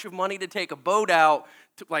paid a bunch of money to take a boat out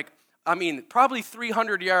to probably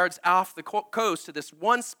 300 yards off the coast to this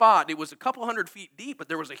one spot. It was a couple 100 feet deep, but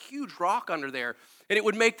there was a huge rock under there, and it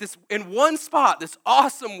would make this in one spot this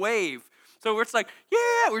awesome wave. So it's like,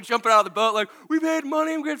 yeah, we're jumping out of the boat like, we paid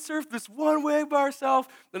money, we're going to surf this one wave by ourselves.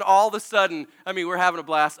 Then all of a sudden, we're having a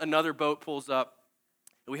blast. Another boat pulls up.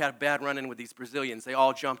 We had a bad run-in with these Brazilians. They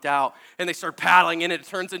all jumped out, and they start paddling in. It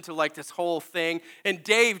turns into like this whole thing. And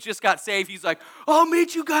Dave just got saved. He's like, I'll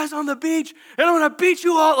meet you guys on the beach, and I'm going to beat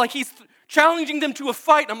you all. Like he's challenging them to a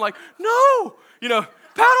fight. And I'm like, no,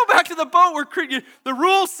 paddle back to the boat where the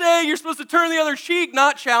rules say you're supposed to turn the other cheek,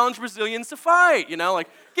 not challenge Brazilians to fight,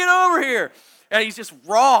 get over here. And he's just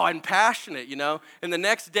raw and passionate, And the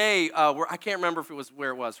next day, I can't remember if it was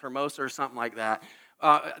where it was, Hermosa or something like that.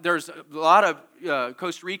 There's a lot of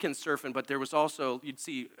Costa Ricans surfing, but there was also, you'd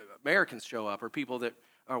see Americans show up or people that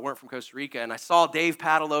weren't from Costa Rica. And I saw Dave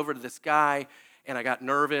paddle over to this guy, and I got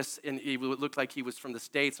nervous, and it looked like he was from the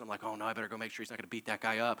States. And I'm like, oh, no, I better go make sure he's not going to beat that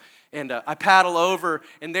guy up. And I paddle over,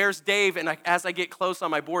 and there's Dave, and as I get close on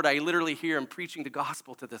my board, I literally hear him preaching the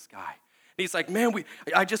gospel to this guy. And he's like, man,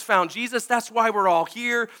 I just found Jesus. That's why we're all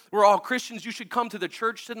here. We're all Christians. You should come to the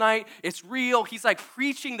church tonight. It's real. He's like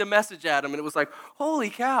preaching the message at him, and it was like, holy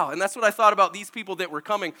cow. And that's what I thought about these people that were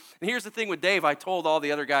coming. And here's the thing with Dave. I told all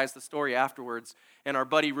the other guys the story afterwards, and our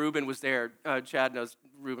buddy Ruben was there. Chad knows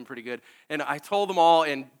Ruben pretty good. And I told them all,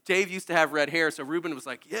 and Dave used to have red hair, so Ruben was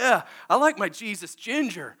like, yeah, I like my Jesus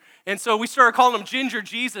Ginger. And so we started calling him Ginger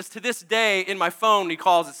Jesus. To this day, in my phone, he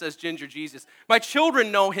calls, it says Ginger Jesus. My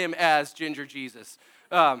children know him as Ginger Jesus.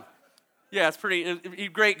 It's pretty,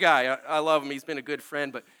 great guy. I love him. He's been a good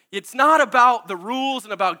friend. But it's not about the rules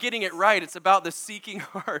and about getting it right. It's about the seeking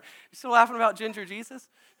heart. You still laughing about Ginger Jesus?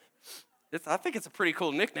 I think it's a pretty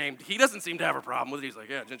cool nickname. He doesn't seem to have a problem with it. He's like,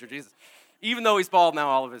 yeah, Ginger Jesus. Even though he's bald now,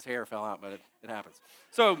 all of his hair fell out, but it happens.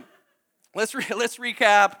 So let's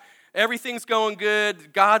recap. Everything's going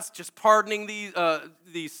good. God's just pardoning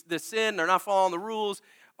the sin. They're not following the rules.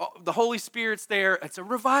 The Holy Spirit's there. It's a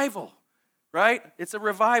revival, right? It's a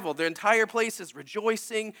revival. The entire place is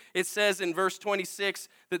rejoicing. It says in verse 26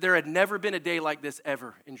 that there had never been a day like this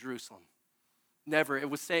ever in Jerusalem. Never. It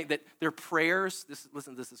was saying that their prayers,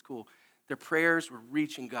 this is cool. Their prayers were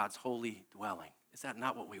reaching God's holy dwelling. Is that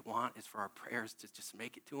not what we want? Is for our prayers to just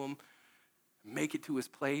make it to him, make it to his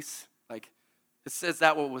place? Like, it says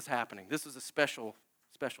that what was happening. This was a special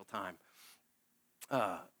time.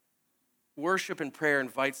 Worship and prayer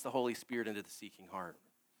invites the Holy Spirit into the seeking heart.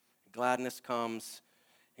 Gladness comes,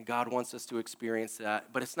 and God wants us to experience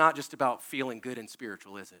that. But it's not just about feeling good and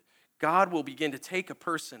spiritual, is it? God will begin to take a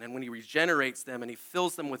person, and when he regenerates them, and he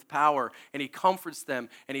fills them with power, and he comforts them,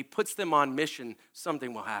 and he puts them on mission,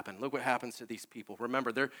 something will happen. Look what happens to these people.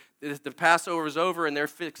 Remember, the Passover is over, and they're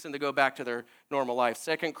fixing to go back to their normal life.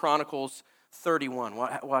 2 Chronicles 31.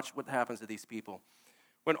 Watch what happens to these people.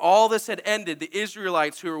 When all this had ended, the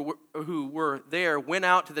Israelites who were there went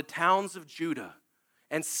out to the towns of Judah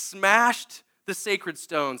and smashed the sacred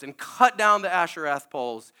stones and cut down the Asherah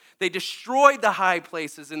poles. They destroyed the high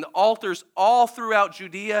places and the altars all throughout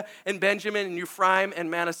Judea and Benjamin and Ephraim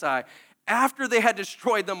and Manasseh. After they had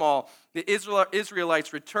destroyed them all, the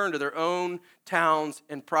Israelites returned to their own towns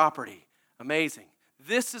and property. Amazing.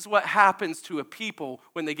 This is what happens to a people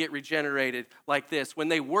when they get regenerated like this. When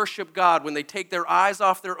they worship God, when they take their eyes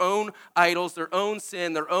off their own idols, their own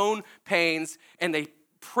sin, their own pains, and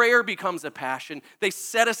prayer becomes a passion. They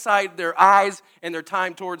set aside their eyes and their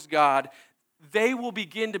time towards God. It will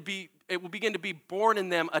begin to be born in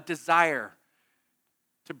them a desire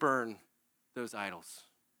to burn those idols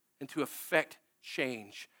and to affect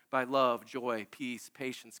change by love, joy, peace,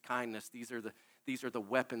 patience, kindness. These are the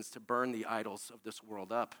weapons to burn the idols of this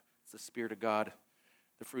world up. It's the Spirit of God,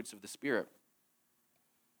 the fruits of the Spirit.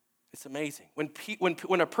 It's amazing.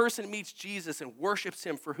 When a person meets Jesus and worships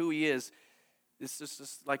him for who he is, this is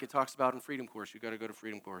just like it talks about in Freedom Course. You got to go to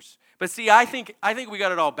Freedom Course. But see, I think we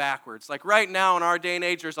got it all backwards. Like right now in our day and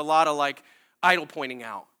age, there's a lot of like idol pointing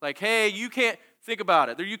out. Like, hey, you can't. Think about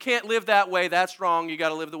it. You can't live that way. That's wrong. You got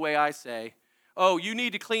to live the way I say. Oh, you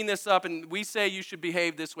need to clean this up, and we say you should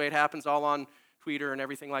behave this way. It happens all on Twitter and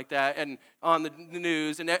everything like that, and on the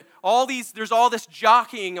news. And there's all this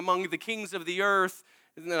jockeying among the kings of the earth.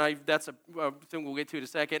 And then that's a thing we'll get to in a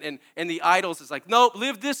second. And the idols is like, nope,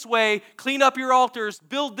 live this way, clean up your altars,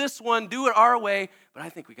 build this one, do it our way. But I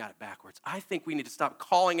think we got it backwards. I think we need to stop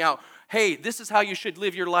calling out, hey, this is how you should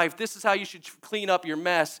live your life. This is how you should clean up your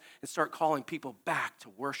mess, and start calling people back to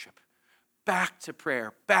worship, back to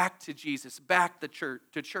prayer, back to Jesus, back to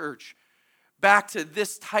church, back to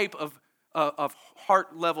this type of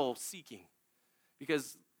heart level seeking.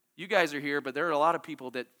 Because you guys are here, but there are a lot of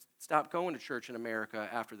people that stopped going to church in America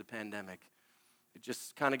after the pandemic. It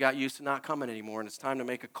just kind of got used to not coming anymore, and it's time to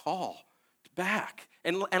make a call back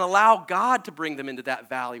and allow God to bring them into that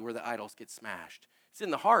valley where the idols get smashed. It's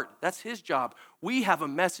in the heart. That's his job. We have a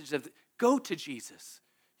message of go to Jesus.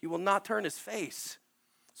 He will not turn his face.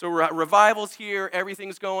 So revival's here.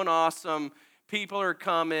 Everything's going awesome. People are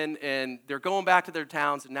coming, and they're going back to their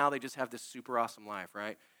towns, and now they just have this super awesome life,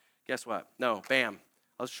 right? Guess what? No, bam.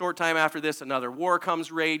 A short time after this, another war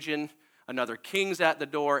comes raging, another king's at the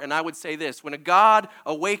door, and I would say this, when a God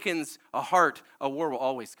awakens a heart, a war will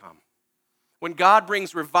always come. When God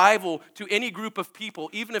brings revival to any group of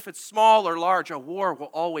people, even if it's small or large, a war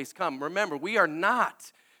will always come. Remember, we are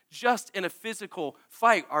not just in a physical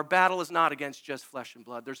fight. Our battle is not against just flesh and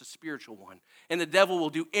blood. There's a spiritual one. And the devil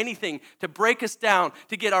will do anything to break us down,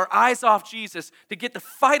 to get our eyes off Jesus, to get the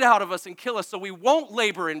fight out of us and kill us so we won't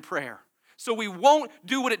labor in prayer. So we won't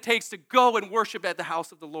do what it takes to go and worship at the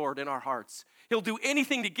house of the Lord in our hearts. He'll do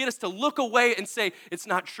anything to get us to look away and say, it's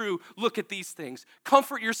not true. Look at these things.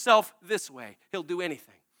 Comfort yourself this way. He'll do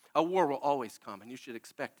anything. A war will always come, and you should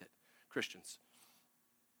expect it, Christians.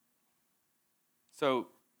 So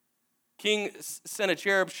King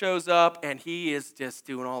Sennacherib shows up, and he is just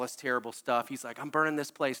doing all this terrible stuff. He's like, I'm burning this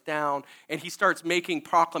place down. And he starts making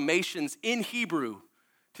proclamations in Hebrew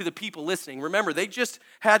to the people listening. Remember, they just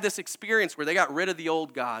had this experience where they got rid of the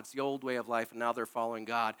old gods, the old way of life, and now they're following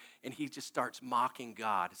God, and he just starts mocking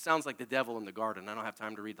God. It sounds like the devil in the garden. I don't have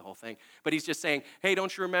time to read the whole thing, but he's just saying, hey,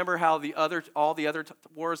 don't you remember how all the other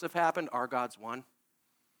wars have happened? Our God's won.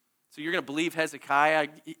 So you're going to believe Hezekiah?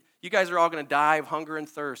 You guys are all going to die of hunger and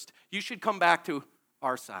thirst. You should come back to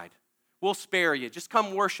our side. We'll spare you. Just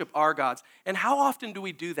come worship our gods. And how often do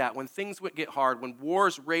we do that when things get hard, when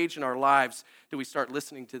wars rage in our lives, do we start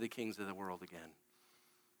listening to the kings of the world again?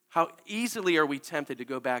 How easily are we tempted to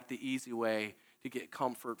go back the easy way to get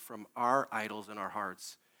comfort from our idols in our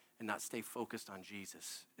hearts and not stay focused on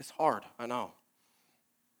Jesus? It's hard, I know.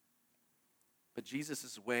 But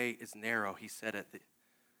Jesus' way is narrow. He said it.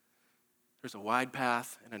 There's a wide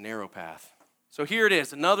path and a narrow path. So here it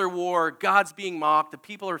is, another war, God's being mocked, the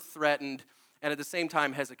people are threatened, and at the same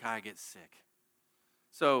time, Hezekiah gets sick.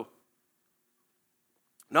 So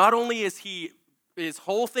not only is his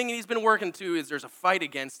whole thing he's been working to is there's a fight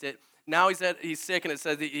against it, now he's sick, and it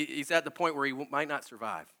says he's at the point where he might not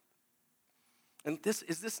survive. And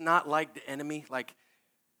is this not like the enemy? Like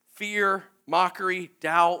fear, mockery,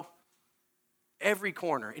 doubt, every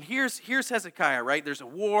corner. And here's Hezekiah, right? There's a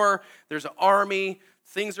war, there's an army,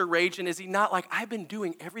 things are raging. Is he not like, I've been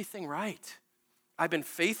doing everything right. I've been a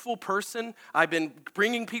faithful person. I've been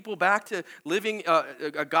bringing people back to living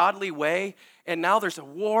a godly way. And now there's a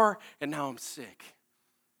war, and now I'm sick.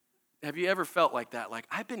 Have you ever felt like that? Like,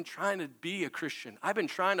 I've been trying to be a Christian. I've been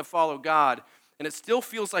trying to follow God, and it still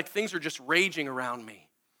feels like things are just raging around me.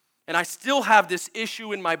 And I still have this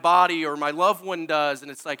issue in my body, or my loved one does, and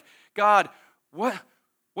it's like, God, where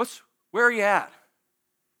are you at?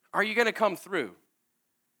 Are you going to come through?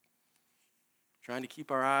 Trying to keep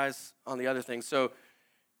our eyes on the other things. So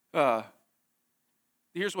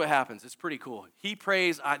here's what happens. It's pretty cool. He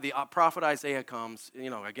prays. The prophet Isaiah comes.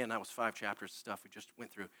 Again, that was 5 chapters of stuff we just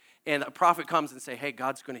went through. And a prophet comes and say, hey,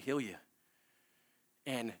 God's going to heal you.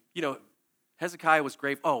 And, Hezekiah was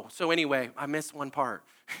grave. Oh, so anyway, I missed one part.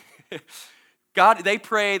 They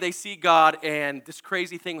pray, they seek God, and this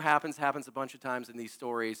crazy thing happens a bunch of times in these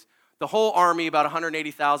stories. The whole army, about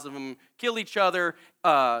 180,000 of them, kill each other.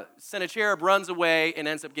 Sennacherib runs away and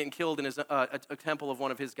ends up getting killed in a temple of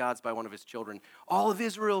one of his gods by one of his children. All of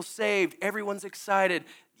Israel's saved. Everyone's excited.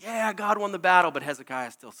 Yeah, God won the battle, but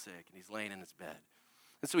Hezekiah's still sick, and he's laying in his bed.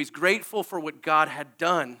 And so he's grateful for what God had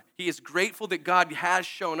done. He is grateful that God has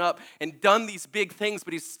shown up and done these big things,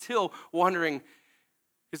 but he's still wondering,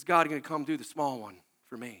 is God going to come do the small one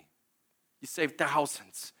for me? You saved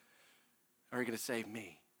thousands. Are you going to save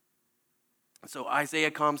me? And so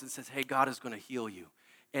Isaiah comes and says, hey, God is going to heal you.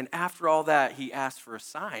 And after all that, he asks for a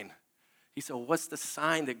sign. He said, what's the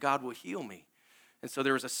sign that God will heal me? And so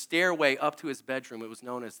there was a stairway up to his bedroom. It was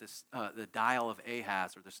known as the Dial of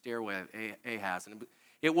Ahaz, or the Stairway of Ahaz. And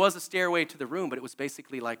it was a stairway to the room, but it was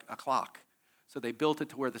basically like a clock. So they built it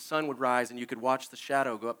to where the sun would rise, and you could watch the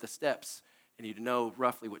shadow go up the steps, and you'd know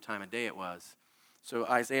roughly what time of day it was. So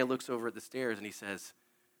Isaiah looks over at the stairs, and he says,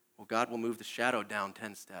 well, God will move the shadow down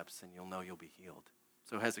 10 steps, and you'll know you'll be healed.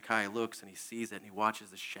 So Hezekiah looks, and he sees it, and he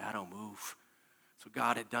watches the shadow move. So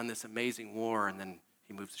God had done this amazing war, and then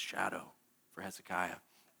he moves the shadow for Hezekiah.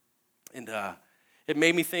 And it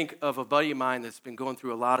made me think of a buddy of mine that's been going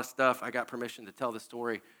through a lot of stuff. I got permission to tell the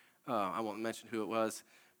story. I won't mention who it was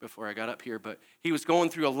before I got up here, but he was going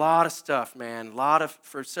through a lot of stuff, man.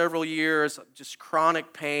 For several years, just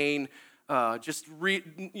chronic pain,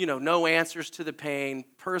 no answers to the pain,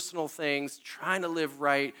 personal things, trying to live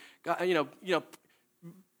right. God,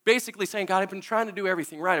 basically saying, God, I've been trying to do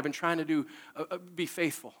everything right. I've been trying to be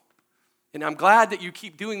faithful. And I'm glad that you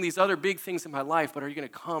keep doing these other big things in my life, but are you going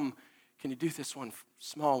to come? Can you do this one,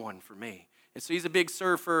 small one for me? And so he's a big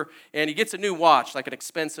surfer, and he gets a new watch, like an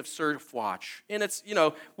expensive surf watch. And it's,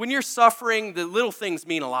 when you're suffering, the little things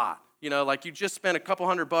mean a lot. Like you just spent a couple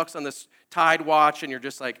 $100 on this Tide watch, and you're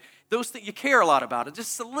just like, those things, you care a lot about it.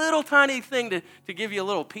 Just a little tiny thing to give you a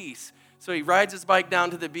little peace. So he rides his bike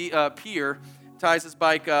down to the pier, ties his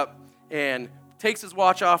bike up, and takes his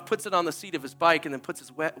watch off, puts it on the seat of his bike, and then puts his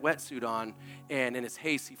wetsuit on. And in his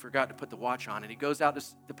haste, he forgot to put the watch on. And he goes out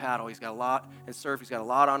to paddle. He's got a lot, and surf. He's got a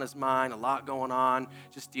lot on his mind, a lot going on,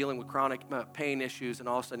 just dealing with chronic pain issues. And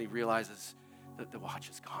all of a sudden, he realizes that the watch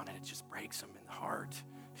is gone, and it just breaks him in the heart.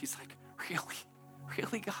 He's like,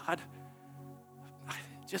 really, God?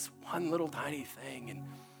 Just one little tiny thing. And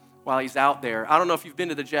while he's out there, I don't know if you've been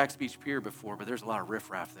to the Jax Beach Pier before, but there's a lot of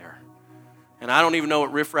riffraff there. And I don't even know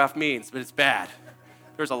what riffraff means, but it's bad.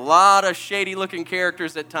 There's a lot of shady-looking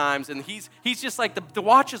characters at times, and he's just like, the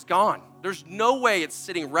watch is gone. There's no way it's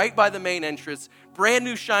sitting right by the main entrance, brand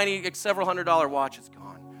new, shiny, several $100 watch is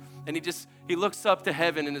gone. And he looks up to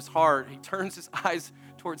heaven in his heart. He turns his eyes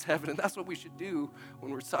towards heaven, and that's what we should do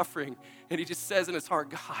when we're suffering. And he just says in his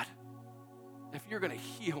heart, God, if you're going to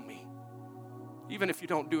heal me, even if you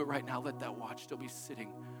don't do it right now, let that watch still be sitting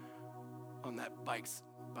on that bike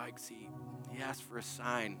seat. He asks for a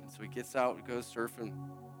sign. So he gets out, goes surfing,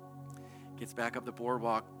 gets back up the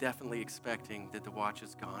boardwalk, definitely expecting that the watch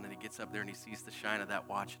is gone. And he gets up there and he sees the shine of that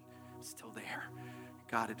watch still there.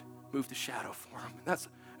 God had moved the shadow for him.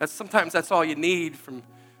 And sometimes that's all you need from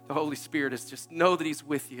the Holy Spirit, is just know that he's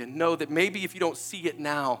with you, and know that maybe if you don't see it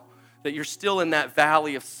now, that you're still in that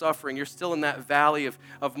valley of suffering, you're still in that valley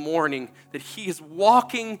of mourning, that he is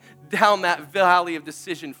walking down that valley of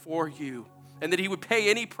decision for you, and that he would pay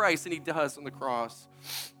any price, and he does on the cross.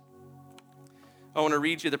 I want to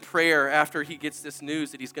read you the prayer after he gets this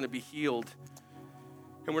news that he's going to be healed.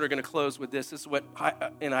 And we're going to close with this. This is what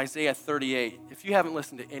in Isaiah 38. If you haven't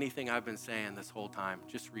listened to anything I've been saying this whole time,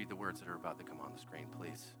 just read the words that are about to come on the screen,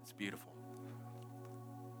 please. It's beautiful.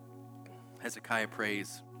 Hezekiah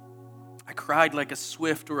prays, I cried like a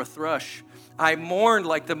swift or a thrush. I mourned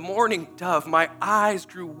like the mourning dove. My eyes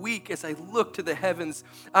grew weak as I looked to the heavens.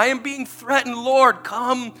 I am being threatened. Lord,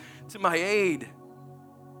 come to my aid.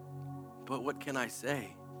 But what can I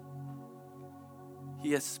say?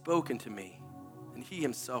 He has spoken to me, and he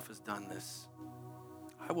himself has done this.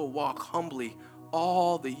 I will walk humbly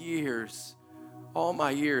all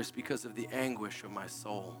my years because of the anguish of my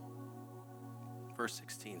soul. Verse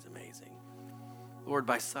 16 is amazing. Lord,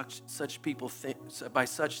 by such things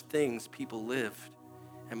people lived,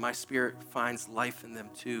 and my spirit finds life in them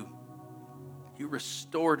too. You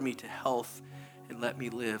restored me to health and let me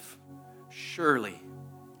live. Surely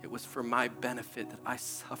it was for my benefit that I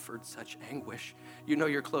suffered such anguish. You know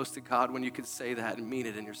you're close to God when you can say that and mean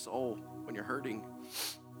it in your soul when you're hurting.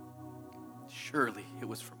 Surely it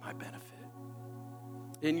was for my benefit.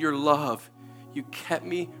 In your love, you kept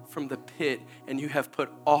me from the pit, and you have put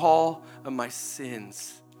all of my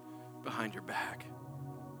sins behind your back.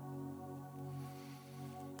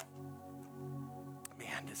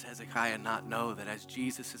 Man, does Hezekiah not know that as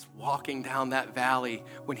Jesus is walking down that valley,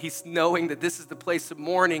 when he's knowing that this is the place of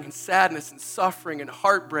mourning and sadness and suffering and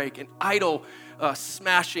heartbreak and idol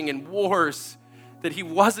smashing and wars, that he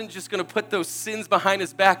wasn't just going to put those sins behind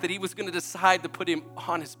his back, that he was going to decide to put him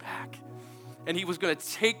on his back. And he was going to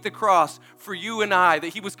take the cross for you and I, that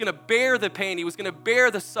he was going to bear the pain, he was going to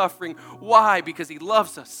bear the suffering. Why? Because he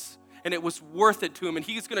loves us, and it was worth it to him. And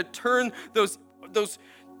he's going to turn those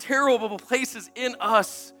terrible places in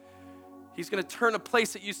us. He's going to turn a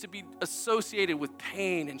place that used to be associated with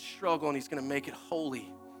pain and struggle, and he's going to make it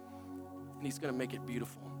holy, and he's going to make it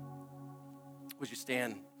beautiful. Would you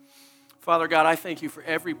stand? Father God, I thank you for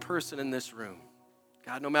every person in this room.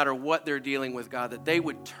 God, no matter what they're dealing with, God, that they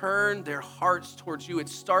would turn their hearts towards you. It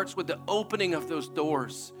starts with the opening of those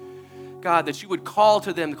doors. God, that you would call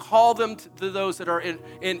them to those that are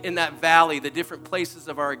in that valley, the different places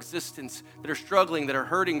of our existence that are struggling, that are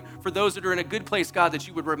hurting. For those that are in a good place, God, that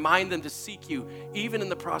you would remind them to seek you, even in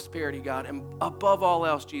the prosperity, God. And above all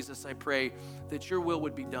else, Jesus, I pray that your will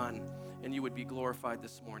would be done and you would be glorified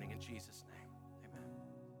this morning in Jesus' name.